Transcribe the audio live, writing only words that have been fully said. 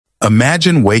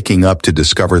Imagine waking up to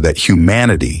discover that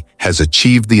humanity has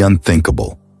achieved the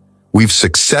unthinkable. We've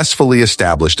successfully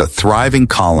established a thriving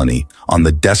colony on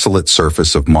the desolate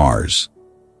surface of Mars.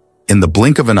 In the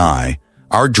blink of an eye,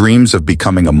 our dreams of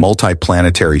becoming a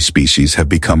multi-planetary species have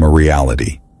become a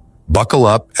reality. Buckle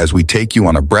up as we take you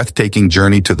on a breathtaking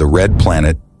journey to the Red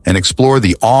Planet and explore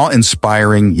the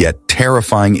awe-inspiring yet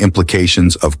terrifying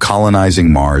implications of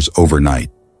colonizing Mars overnight.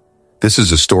 This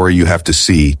is a story you have to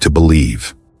see to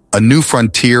believe. A new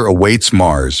frontier awaits.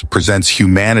 Mars presents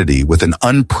humanity with an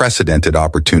unprecedented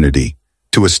opportunity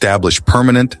to establish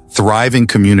permanent, thriving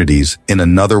communities in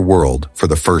another world for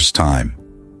the first time.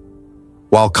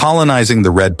 While colonizing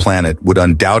the Red Planet would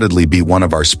undoubtedly be one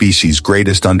of our species'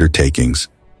 greatest undertakings,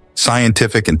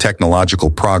 scientific and technological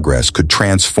progress could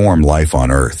transform life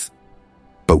on Earth.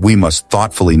 But we must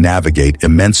thoughtfully navigate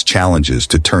immense challenges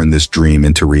to turn this dream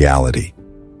into reality.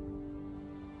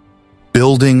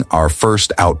 Building our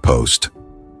first outpost.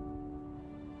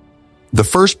 The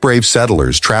first brave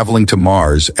settlers traveling to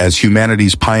Mars as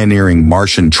humanity's pioneering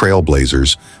Martian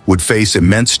trailblazers would face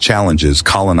immense challenges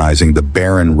colonizing the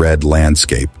barren red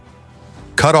landscape.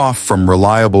 Cut off from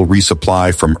reliable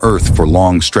resupply from Earth for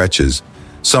long stretches,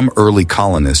 some early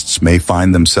colonists may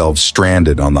find themselves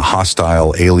stranded on the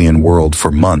hostile alien world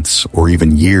for months or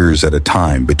even years at a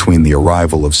time between the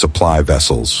arrival of supply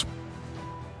vessels.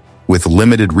 With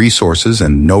limited resources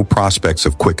and no prospects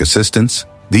of quick assistance,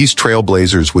 these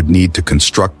trailblazers would need to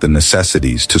construct the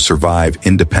necessities to survive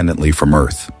independently from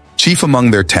Earth. Chief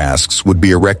among their tasks would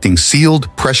be erecting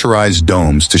sealed, pressurized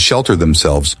domes to shelter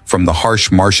themselves from the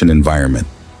harsh Martian environment.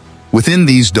 Within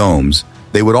these domes,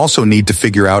 they would also need to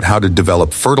figure out how to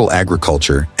develop fertile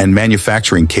agriculture and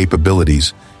manufacturing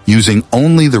capabilities using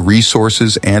only the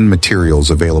resources and materials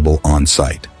available on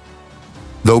site.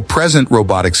 Though present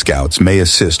robotic scouts may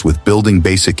assist with building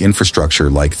basic infrastructure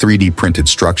like 3D printed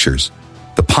structures,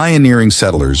 the pioneering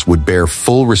settlers would bear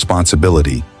full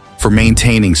responsibility for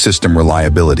maintaining system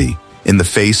reliability in the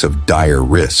face of dire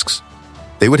risks.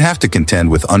 They would have to contend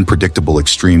with unpredictable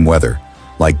extreme weather,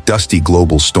 like dusty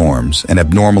global storms and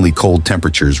abnormally cold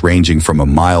temperatures ranging from a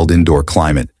mild indoor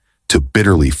climate to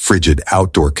bitterly frigid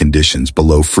outdoor conditions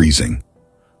below freezing.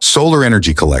 Solar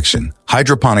energy collection,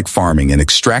 hydroponic farming, and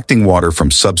extracting water from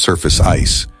subsurface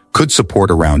ice could support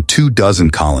around 24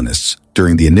 colonists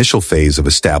during the initial phase of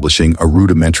establishing a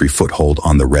rudimentary foothold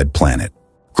on the Red Planet,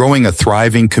 growing a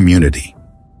thriving community.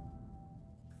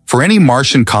 For any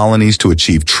Martian colonies to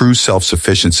achieve true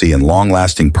self-sufficiency and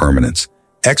long-lasting permanence,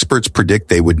 experts predict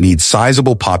they would need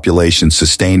sizable populations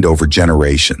sustained over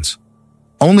generations.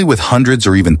 Only with hundreds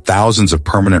or even thousands of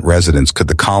permanent residents could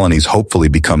the colonies hopefully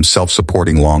become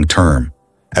self-supporting long-term.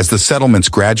 As the settlements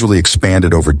gradually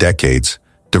expanded over decades,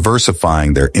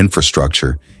 diversifying their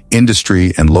infrastructure,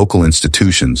 industry, and local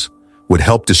institutions would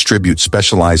help distribute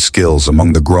specialized skills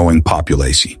among the growing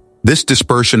population. This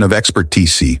dispersion of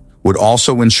expertise would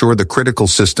also ensure the critical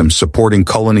systems supporting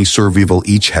colony survival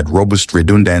each had robust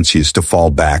redundancies to fall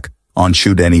back on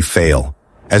should any fail.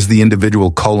 As the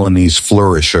individual colonies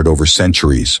flourished over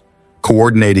centuries,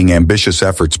 coordinating ambitious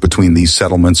efforts between these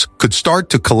settlements could start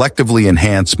to collectively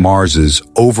enhance Mars's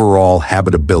overall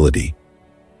habitability.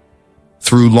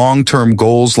 Through long-term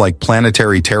goals like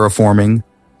planetary terraforming,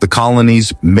 the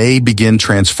colonies may begin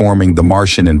transforming the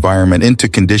Martian environment into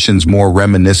conditions more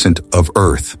reminiscent of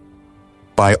Earth.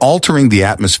 By altering the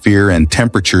atmosphere and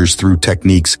temperatures through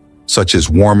techniques such as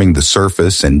warming the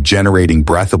surface and generating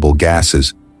breathable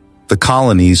gases, the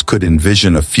colonies could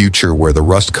envision a future where the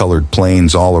rust-colored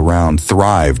plains all around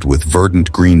thrived with verdant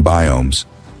green biomes.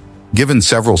 Given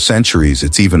several centuries,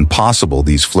 it's even possible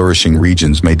these flourishing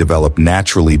regions may develop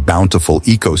naturally bountiful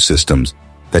ecosystems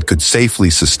that could safely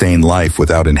sustain life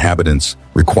without inhabitants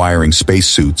requiring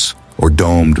spacesuits or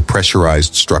domed,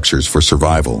 pressurized structures for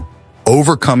survival.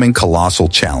 Overcoming colossal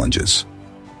challenges.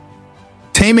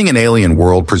 Taming an alien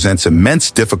world presents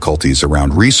immense difficulties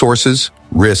around resources,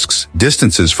 risks,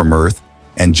 distances from Earth,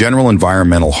 and general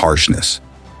environmental harshness.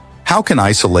 How can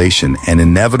isolation and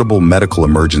inevitable medical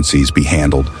emergencies be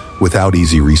handled without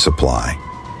easy resupply?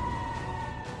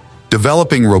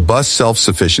 Developing robust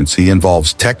self-sufficiency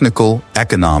involves technical,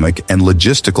 economic, and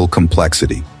logistical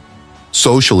complexity.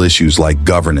 Social issues like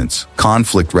governance,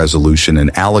 conflict resolution,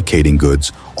 and allocating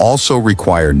goods also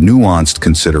require nuanced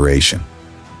consideration.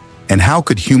 And how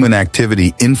could human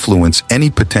activity influence any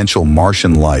potential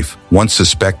Martian life once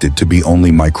suspected to be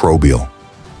only microbial?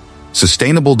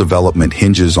 Sustainable development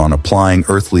hinges on applying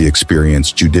earthly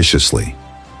experience judiciously,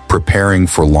 preparing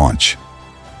for launch.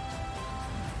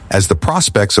 As the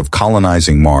prospects of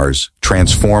colonizing Mars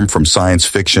transform from science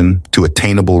fiction to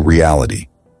attainable reality,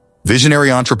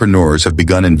 Visionary entrepreneurs have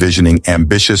begun envisioning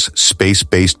ambitious,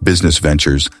 space-based business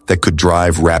ventures that could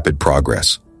drive rapid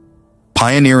progress.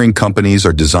 Pioneering companies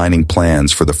are designing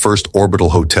plans for the first orbital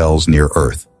hotels near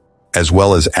Earth, as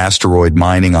well as asteroid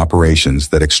mining operations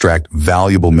that extract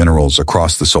valuable minerals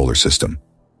across the solar system.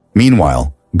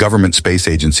 Meanwhile, government space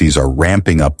agencies are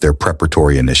ramping up their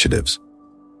preparatory initiatives.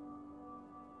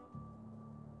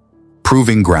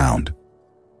 Proving ground.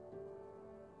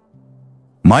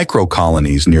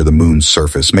 Microcolonies near the moon's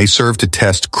surface may serve to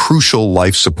test crucial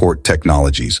life support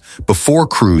technologies before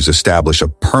crews establish a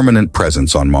permanent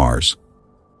presence on Mars.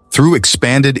 Through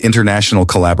expanded international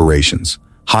collaborations,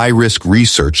 high-risk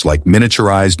research like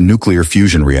miniaturized nuclear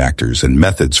fusion reactors and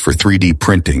methods for 3D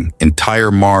printing,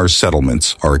 entire Mars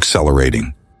settlements are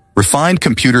accelerating. Refined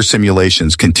computer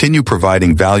simulations continue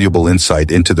providing valuable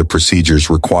insight into the procedures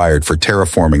required for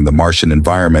terraforming the Martian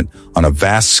environment on a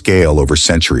vast scale over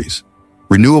centuries.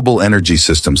 Renewable energy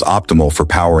systems optimal for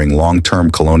powering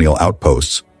long-term colonial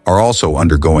outposts are also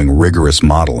undergoing rigorous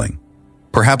modeling.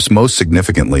 Perhaps most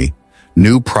significantly,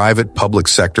 new private-public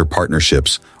sector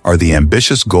partnerships are the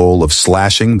ambitious goal of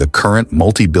slashing the current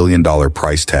multi-billion-dollar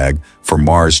price tag for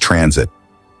Mars transit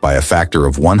by a factor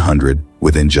of 100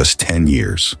 within just 10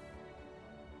 years.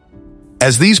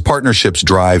 As these partnerships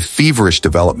drive feverish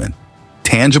development,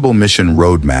 tangible mission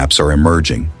roadmaps are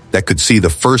emerging that could see the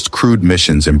first crewed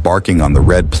missions embarking on the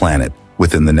Red Planet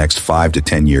within the next 5 to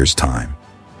 10 years' time.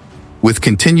 With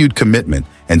continued commitment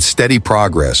and steady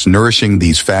progress nourishing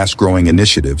these fast-growing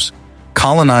initiatives,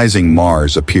 colonizing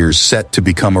Mars appears set to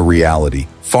become a reality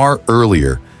far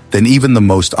earlier than even the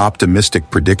most optimistic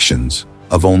predictions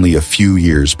of only a few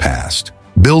years past.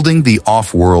 Building the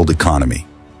off-world economy.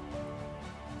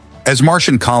 As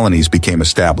Martian colonies became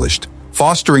established,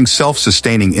 fostering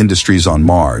self-sustaining industries on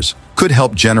Mars could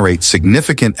help generate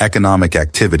significant economic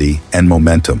activity and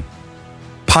momentum.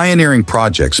 Pioneering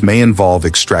projects may involve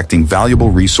extracting valuable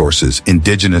resources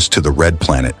indigenous to the Red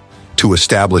Planet to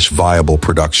establish viable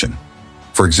production.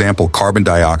 For example, carbon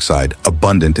dioxide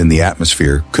abundant in the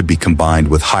atmosphere could be combined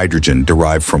with hydrogen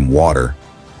derived from water,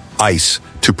 ice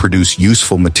to produce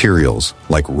useful materials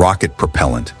like rocket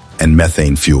propellant and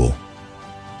methane fuel.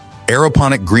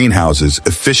 Aeroponic greenhouses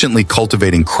efficiently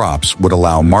cultivating crops would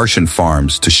allow Martian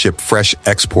farms to ship fresh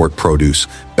export produce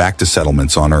back to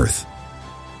settlements on Earth.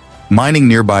 Mining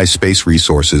nearby space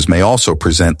resources may also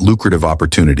present lucrative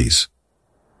opportunities.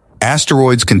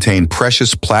 Asteroids contain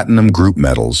precious platinum group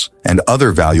metals and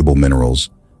other valuable minerals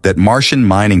that Martian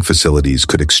mining facilities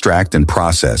could extract and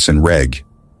process in reg.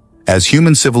 As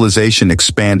human civilization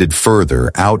expanded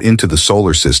further out into the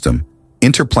solar system,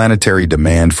 interplanetary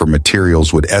demand for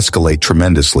materials would escalate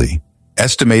tremendously,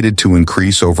 estimated to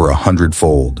increase over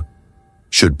 100-fold.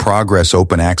 Should progress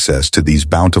open access to these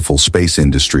bountiful space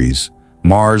industries,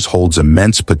 Mars holds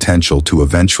immense potential to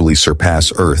eventually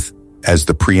surpass Earth as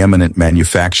the preeminent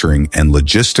manufacturing and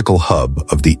logistical hub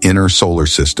of the inner solar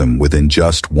system within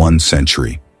just 1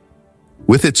 century.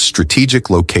 With its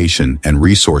strategic location and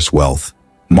resource wealth,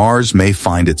 Mars may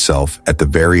find itself at the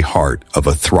very heart of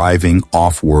a thriving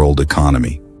off-world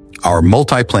economy, our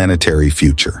multiplanetary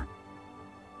future.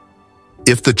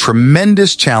 If the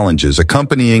tremendous challenges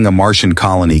accompanying a Martian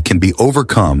colony can be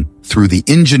overcome through the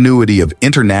ingenuity of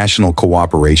international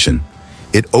cooperation,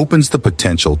 it opens the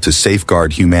potential to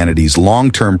safeguard humanity's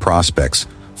long-term prospects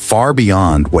far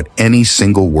beyond what any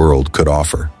single world could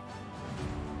offer.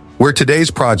 Where today's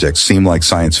projects seem like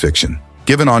science fiction,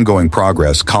 given ongoing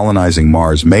progress, colonizing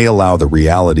Mars may allow the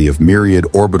reality of myriad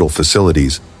orbital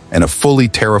facilities and a fully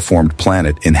terraformed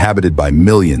planet inhabited by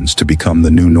millions to become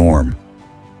the new norm.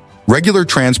 Regular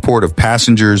transport of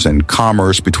passengers and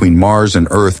commerce between Mars and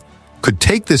Earth could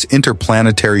take this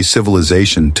interplanetary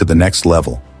civilization to the next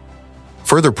level.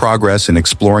 Further progress in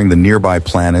exploring the nearby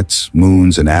planets,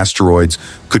 moons, and asteroids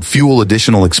could fuel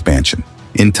additional expansion.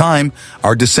 In time,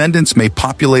 our descendants may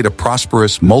populate a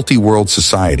prosperous, multi-world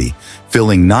society,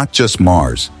 filling not just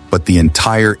Mars, but the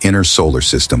entire inner solar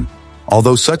system.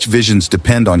 Although such visions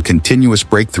depend on continuous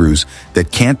breakthroughs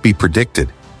that can't be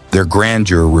predicted, their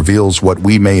grandeur reveals what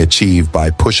we may achieve by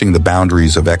pushing the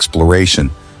boundaries of exploration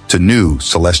to new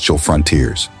celestial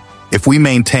frontiers. If we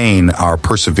maintain our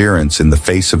perseverance in the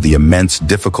face of the immense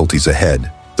difficulties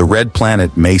ahead, the Red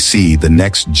Planet may see the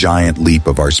next giant leap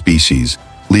of our species,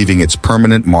 leaving its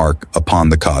permanent mark upon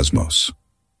the cosmos.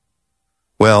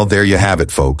 Well, there you have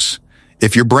it, folks.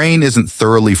 If your brain isn't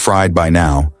thoroughly fried by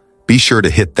now, be sure to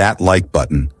hit that like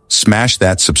button, smash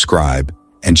that subscribe,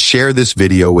 and share this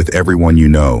video with everyone you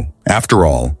know. After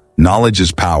all, knowledge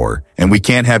is power, and we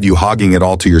can't have you hogging it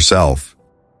all to yourself.